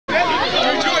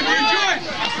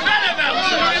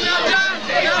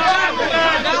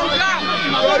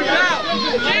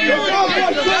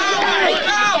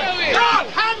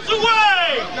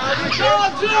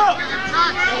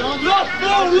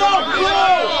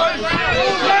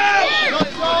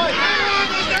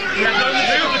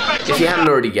you hadn't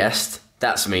already guessed,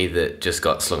 that's me that just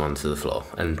got slung onto the floor.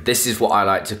 And this is what I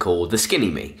like to call the skinny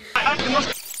me.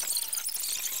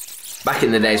 Back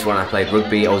in the days when I played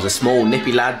rugby, I was a small,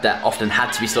 nippy lad that often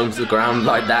had to be slung to the ground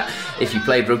like that. If you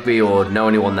played rugby or know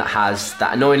anyone that has,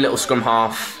 that annoying little scrum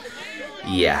half,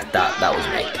 yeah, that was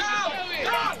me.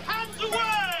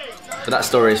 But that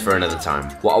story is for another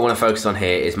time. What I want to focus on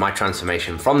here is my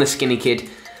transformation from the skinny kid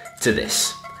to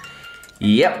this.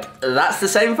 Yep, that's the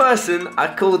same person. I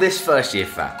call this first year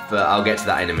fat, but I'll get to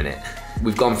that in a minute.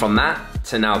 We've gone from that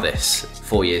to now this,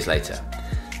 4 years later.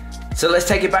 So let's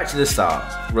take it back to the start,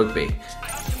 rugby.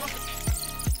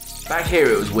 Back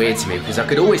here it was weird to me because I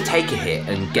could always take a hit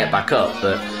and get back up,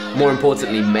 but more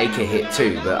importantly make a hit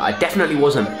too, but I definitely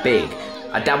wasn't big.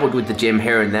 I dabbled with the gym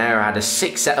here and there, I had a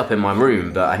sick setup in my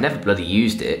room, but I never bloody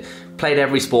used it. Played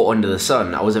every sport under the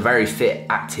sun. I was a very fit,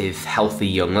 active, healthy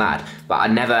young lad, but I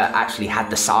never actually had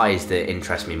the size that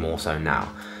interests me more so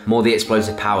now. More the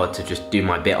explosive power to just do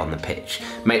my bit on the pitch,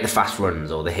 make the fast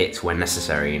runs or the hits when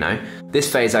necessary, you know?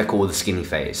 This phase I call the skinny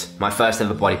phase. My first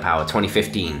ever body power,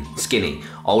 2015, skinny.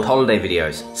 Old holiday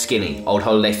videos, skinny. Old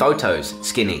holiday photos,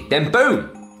 skinny. Then boom!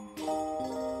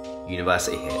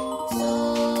 University hit.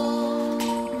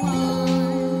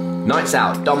 Nights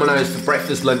out, Domino's for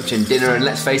breakfast, lunch and dinner, and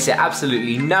let's face it,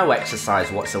 absolutely no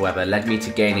exercise whatsoever led me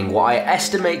to gaining what I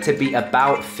estimate to be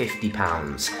about 50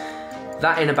 pounds.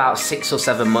 That in about 6 or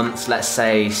 7 months, let's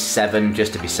say 7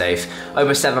 just to be safe,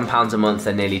 over 7 pounds a month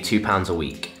and nearly 2 pounds a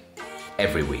week.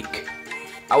 Every week.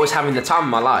 I was having the time of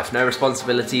my life, no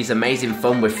responsibilities, amazing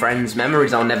fun with friends,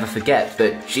 memories I'll never forget,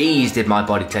 but geez did my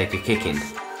body take a kicking.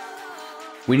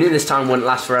 We knew this time wouldn't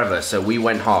last forever, so we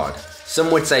went hard. Some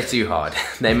would say too hard.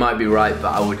 They might be right,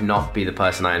 but I would not be the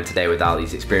person I am today without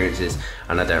these experiences,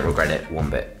 and I don't regret it one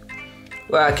bit.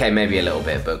 Well, okay, maybe a little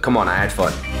bit, but come on, I had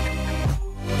fun.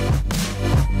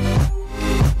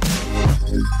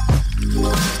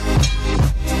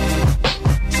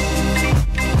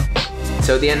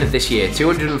 So at the end of this year,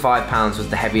 205 pounds was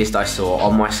the heaviest I saw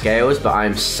on my scales, but I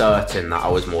am certain that I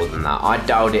was more than that. I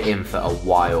dialed it in for a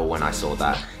while when I saw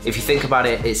that. If you think about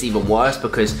it, it's even worse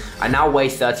because I now weigh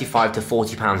 35 to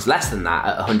 40 pounds less than that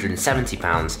at 170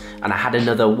 pounds, and I had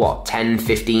another, what, 10,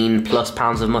 15 plus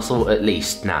pounds of muscle at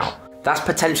least now. That's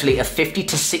potentially a 50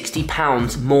 to 60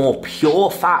 pounds more pure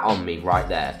fat on me right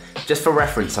there. Just for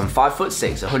reference, I'm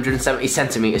 5'6", 170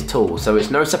 centimeters tall, so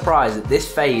it's no surprise that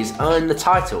this phase earned the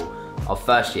title of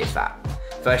first year fat.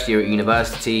 First year at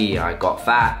university, I got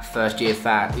fat. First year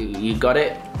fat, you got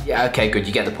it? Yeah, okay, good,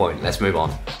 you get the point, let's move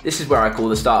on. This is where I call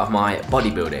the start of my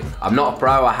bodybuilding. I'm not a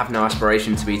pro, I have no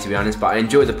aspiration to be honest, but I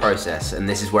enjoy the process, and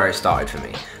this is where it started for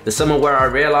me. The summer where I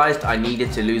realized I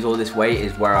needed to lose all this weight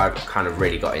is where I kind of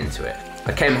really got into it.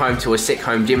 I came home to a sick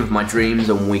home gym of my dreams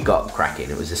and we got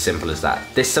cracking. It was as simple as that.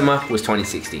 This summer was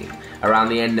 2016. Around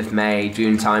the end of May,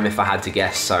 June time if I had to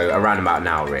guess, so around about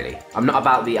now really. I'm not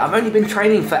about the, I've only been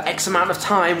training for X amount of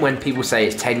time when people say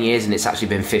it's 10 years and it's actually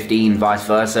been 15, vice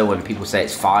versa, when people say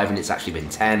it's 5 and it's actually been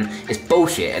 10. It's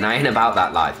bullshit and I ain't about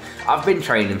that life. I've been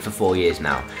training for 4 years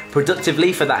now.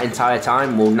 Productively for that entire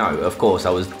time? Well no, of course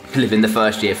I was living the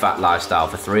first year fat lifestyle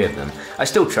for 3 of them. I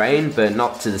still trained, but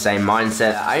not to the same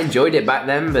mindset. I enjoyed it back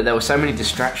then, but there were so many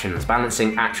distractions,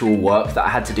 balancing actual work that I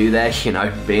had to do there, you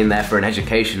know, being there for an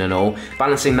education and all.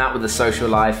 Balancing that with the social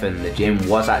life and the gym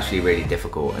was actually really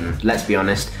difficult, and let's be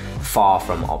honest, far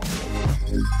from optimal.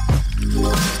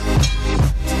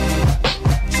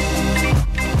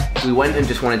 We went and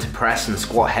just wanted to press and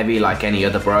squat heavy like any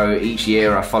other bro. Each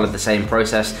year I followed the same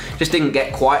process. Just didn't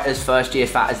get quite as first year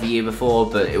fat as the year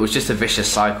before, but it was just a vicious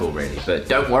cycle really. But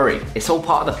don't worry, it's all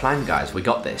part of the plan guys, we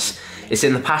got this. It's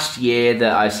in the past year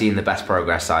that I've seen the best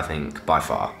progress, I think, by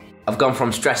far. I've gone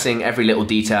from stressing every little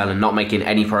detail and not making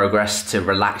any progress to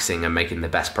relaxing and making the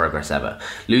best progress ever.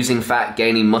 Losing fat,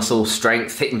 gaining muscle,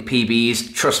 strength, hitting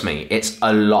PBs, trust me, it's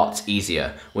a lot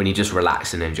easier when you just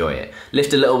relax and enjoy it.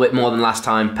 Lift a little bit more than last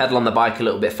time, pedal on the bike a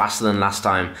little bit faster than last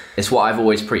time. It's what I've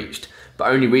always preached. But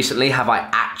only recently have I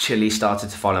actually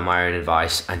started to follow my own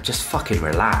advice and just fucking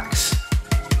relax.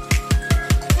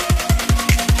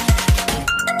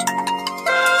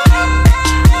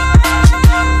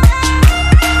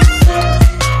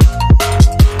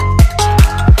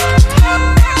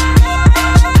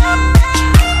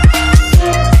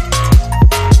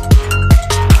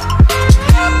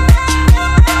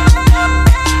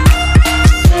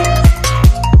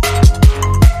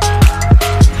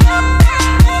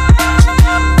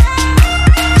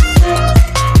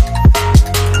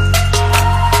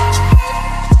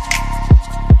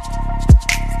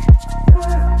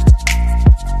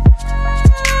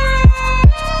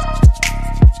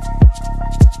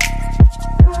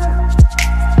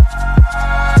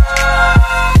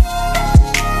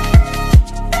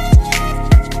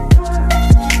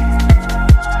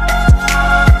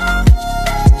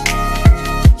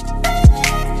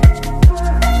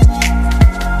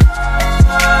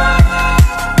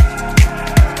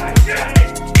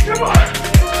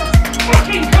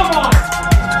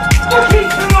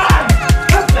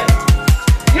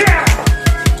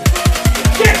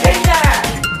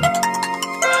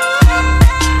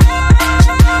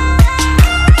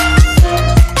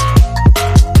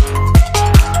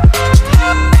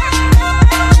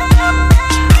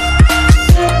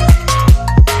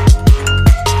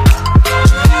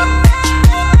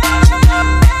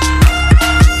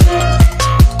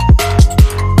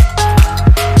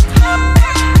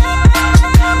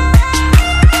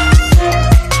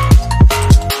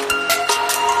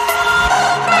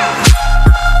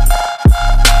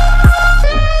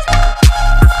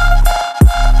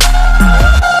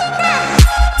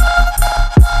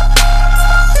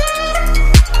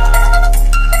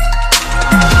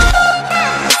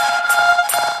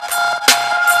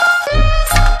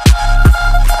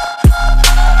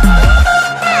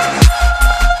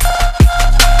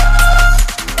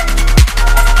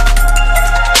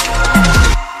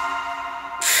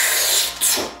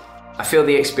 feel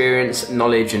the experience,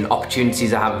 knowledge and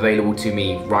opportunities I have available to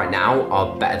me right now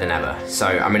are better than ever. So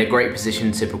I'm in a great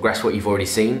position to progress what you've already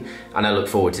seen, and I look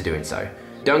forward to doing so.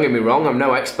 Don't get me wrong, I'm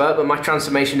no expert, but my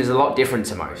transformation is a lot different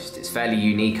to most. It's fairly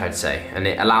unique, I'd say, and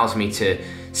it allows me to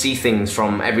see things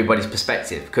from everybody's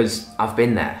perspective, because I've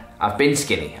been there. I've been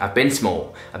skinny, I've been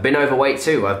small, I've been overweight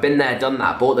too, I've been there, done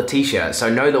that, bought the t-shirt,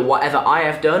 so know that whatever I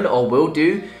have done or will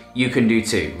do, you can do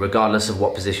too, regardless of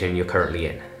what position you're currently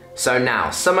in. So now,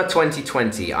 summer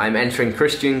 2020, I'm entering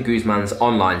Christian Guzman's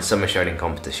online summer shredding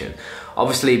competition.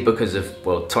 Obviously because of,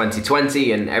 well,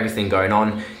 2020 and everything going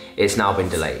on, it's now been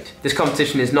delayed. This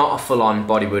competition is not a full-on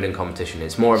bodybuilding competition,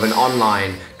 it's more of an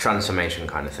online transformation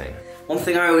kind of thing. One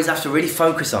thing I always have to really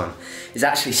focus on is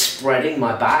actually spreading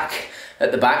my back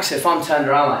at the back. So if I'm turned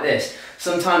around like this,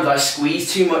 sometimes I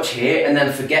squeeze too much here and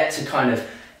then forget to kind of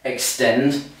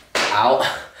extend out.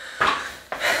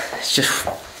 It's just,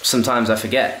 sometimes I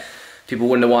forget. People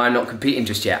wonder why I'm not competing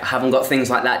just yet. I haven't got things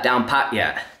like that down pat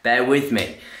yet. Bear with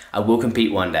me. I will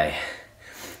compete one day.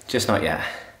 Just not yet.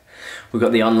 We've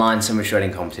got the online summer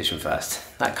shredding competition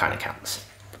first. That kind of counts.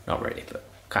 Not really, but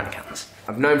kind of counts.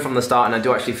 I've known from the start, and I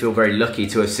do actually feel very lucky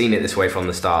to have seen it this way from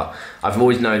the start. I've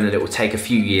always known that it will take a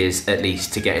few years at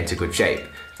least to get into good shape.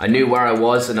 I knew where I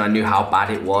was and I knew how bad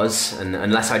it was, and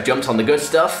unless I jumped on the good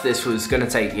stuff, this was gonna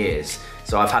take years.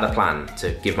 So I've had a plan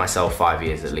to give myself 5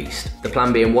 years at least. The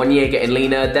plan being 1 year getting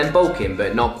leaner, then bulking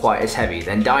but not quite as heavy,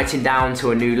 then dieting down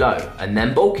to a new low, and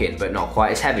then bulking but not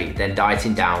quite as heavy, then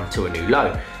dieting down to a new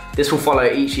low. This will follow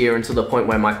each year until the point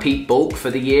where my peak bulk for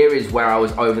the year is where I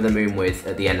was over the moon with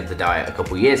at the end of the diet a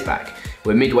couple years back.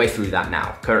 We're midway through that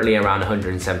now, currently around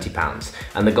 170 pounds.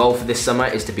 And the goal for this summer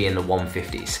is to be in the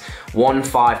 150s.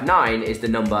 159 is the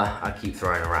number I keep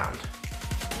throwing around.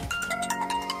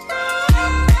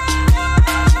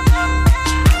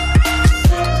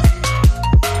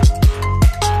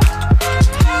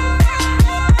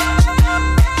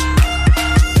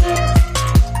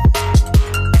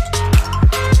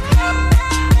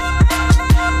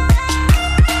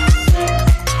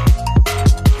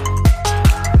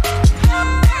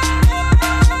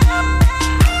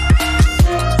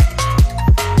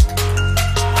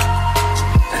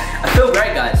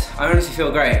 I honestly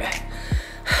feel great,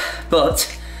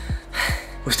 but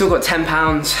we've still got 10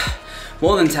 pounds,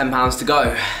 more than 10 pounds to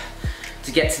go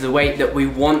to get to the weight that we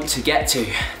want to get to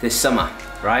this summer,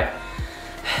 right?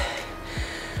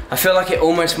 I feel like it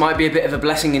almost might be a bit of a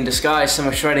blessing in disguise,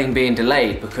 summer shredding being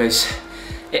delayed, because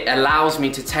it allows me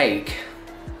to take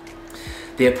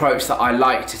the approach that I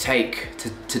like to take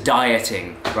to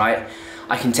dieting, right?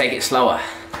 I can take it slower.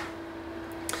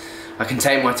 I can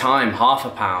take my time, half a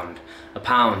pound,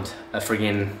 a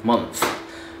friggin' month,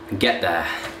 and get there.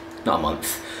 Not a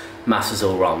month, maths is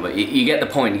all wrong, but you get the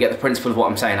point, you get the principle of what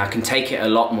I'm saying. I can take it a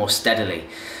lot more steadily,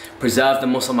 preserve the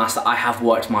muscle mass that I have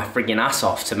worked my friggin' ass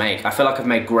off to make. I feel like I've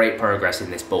made great progress in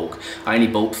this bulk. I only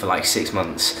bulked for like 6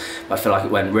 months, but I feel like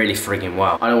it went really friggin'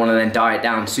 well. I don't wanna then diet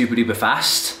down super duper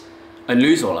fast and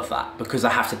lose all of that because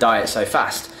I have to diet so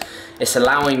fast. It's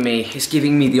allowing me, it's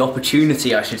giving me the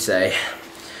opportunity, I should say,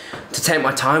 to take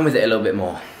my time with it a little bit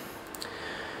more.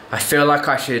 I feel like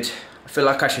I should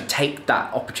take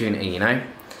that opportunity, you know?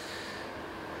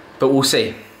 But we'll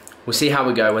see. We'll see how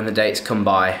we go when the dates come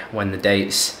by, when the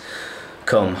dates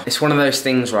come. It's one of those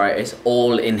things, right? It's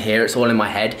all in here, it's all in my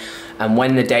head. And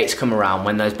when the dates come around,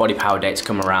 when those body power dates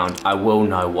come around, I will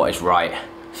know what is right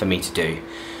for me to do.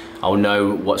 I'll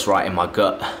know what's right in my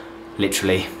gut,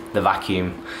 literally. The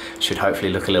vacuum should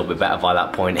hopefully look a little bit better by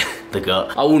that point, the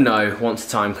gut. I will know once the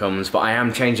time comes, but I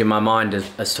am changing my mind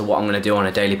as to what I'm gonna do on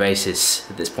a daily basis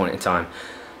at this point in time.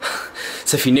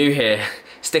 So if you're new here,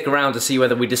 stick around to see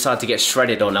whether we decide to get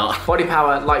shredded or not. Body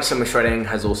power, like summer shredding,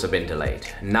 has also been delayed.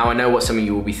 Now I know what some of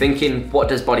you will be thinking, what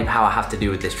does body power have to do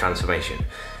with this transformation?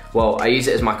 Well, I use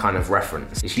it as my kind of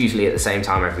reference. It's usually at the same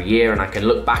time every year, and I can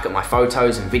look back at my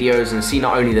photos and videos and see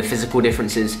not only the physical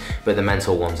differences, but the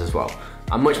mental ones as well.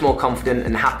 I'm much more confident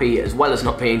and happy, as well as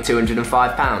not being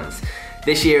 205 pounds.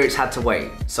 This year it's had to wait,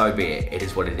 so be it. It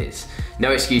is what it is.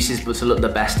 No excuses but to look the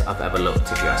best I've ever looked,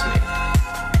 if you ask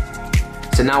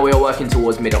me. So now we are working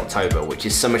towards mid-October, which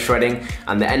is summer shredding,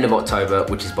 and the end of October,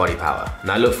 which is body power.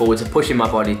 And I look forward to pushing my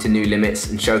body to new limits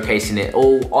and showcasing it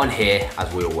all on here,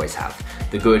 as we always have.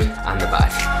 The good and the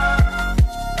bad.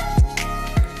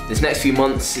 This next few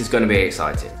months is going to be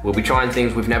exciting. We'll be trying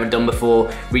things we've never done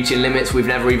before, reaching limits we've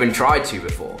never even tried to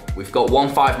before. We've got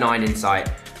 159 in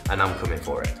sight, and I'm coming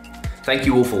for it. Thank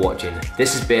you all for watching.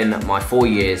 This has been my 4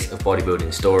 years of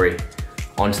bodybuilding story.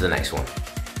 On to the next one.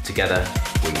 Together,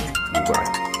 we will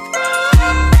grow.